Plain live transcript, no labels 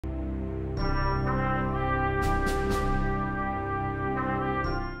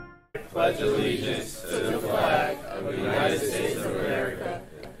Pledge allegiance to the flag of the United States of America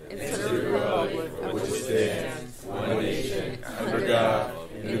and to the republic for which it stands, one nation, under God,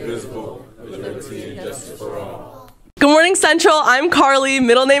 indivisible, with liberty and justice for all. Good morning, Central. I'm Carly,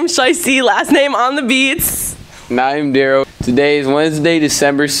 middle name Shicey, last name on the beats. And I'm Daryl. Today is Wednesday,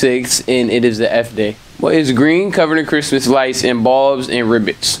 December 6th, and it is the F day. What is green covered in Christmas lights and bulbs and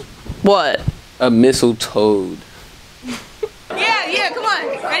ribbons? What? A mistletoe. Yeah, come on.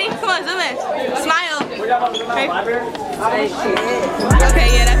 Ready? Come on, zoom in. Smile. Okay,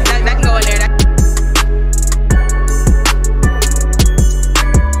 yeah, that can go in there.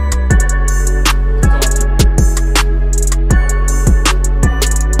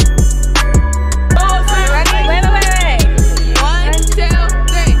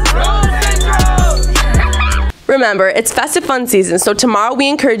 Remember, it's festive fun season, so tomorrow we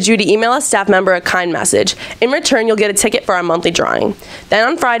encourage you to email a staff member a kind message. In return, you'll get a ticket for our monthly drawing. Then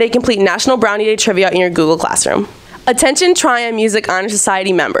on Friday, complete National Brownie Day trivia in your Google Classroom. Attention Triumph Music Honor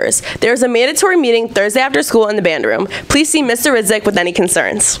Society members. There is a mandatory meeting Thursday after school in the band room. Please see Mr. Ridzik with any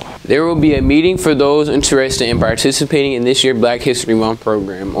concerns. There will be a meeting for those interested in participating in this year's Black History Month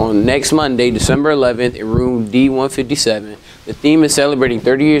program on next Monday, December 11th in room D157. The theme is celebrating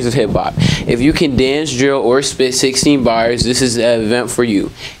 30 years of hip-hop. If you can dance, drill, or spit 16 bars, this is the event for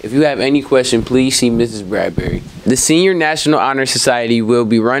you. If you have any question, please see Mrs. Bradbury. The Senior National Honor Society will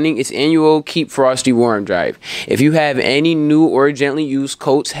be running its annual Keep Frosty Warm drive. If you have any new or gently used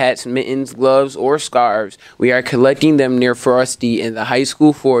coats, hats, mittens, gloves, or scarves, we are collecting them near Frosty in the high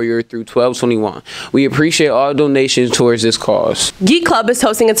school foyer through 12/21. We appreciate all donations towards this cause. Geek Club is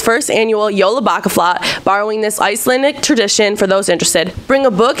hosting its first annual Yola Bakkaflot, borrowing this Icelandic tradition for those interested. Bring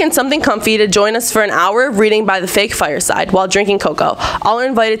a book and something comfy to join us for an hour of reading by the fake fireside while drinking cocoa. All are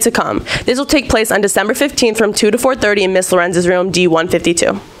invited to come. This will take place on December 15th from 2 to 4:30 in Miss Lorenz's room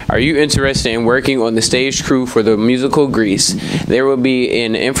D152. Are you interested in working on the stage crew for the musical Grease? There will be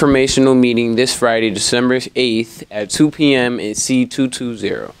an informational meeting this Friday, December 8th at 2 p.m. in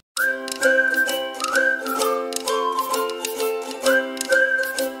C220.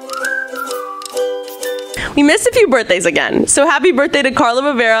 We missed a few birthdays again, so happy birthday to Carla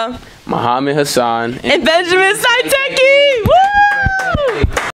Rivera, Muhammad Hassan, and Benjamin Saiteki! Woo!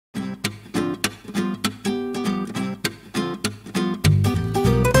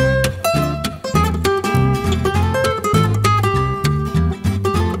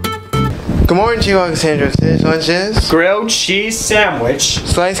 Good morning to you, Alexandra. Today's lunch is grilled cheese sandwich,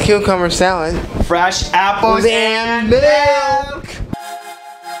 sliced cucumber salad, fresh apples and milk.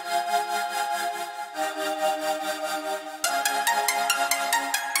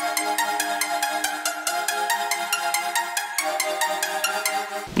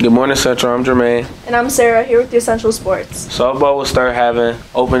 Good morning, Central. I'm Jermaine. And I'm Sarah, here with the Essential Sports. Softball will start having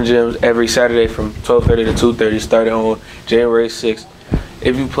open gyms every Saturday from 12:30 to 2:30, starting on January 6th.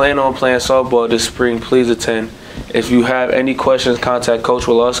 If you plan on playing softball this spring, please attend. If you have any questions, contact Coach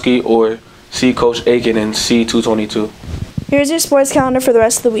Wolowski or see Coach Aiken in C222. Here's your sports calendar for the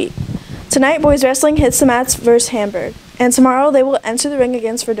rest of the week. Tonight, boys wrestling hits the mats versus Hamburg, and tomorrow they will enter the ring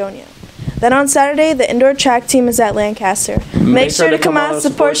against Fredonia. Then on Saturday, the indoor track team is at Lancaster. Make sure to come out and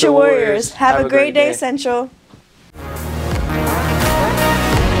support your Warriors. Have a great day, Central.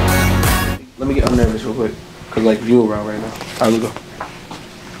 Let me get unnervous real quick, because like you around right now. All right, we go.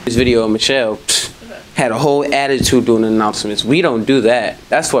 This video of Michelle had a whole attitude doing announcements. We don't do that.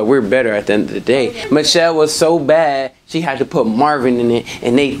 That's why we're better at the end of the day. Michelle was so bad, she had to put Marvin in it,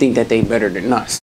 and they think that they better than us.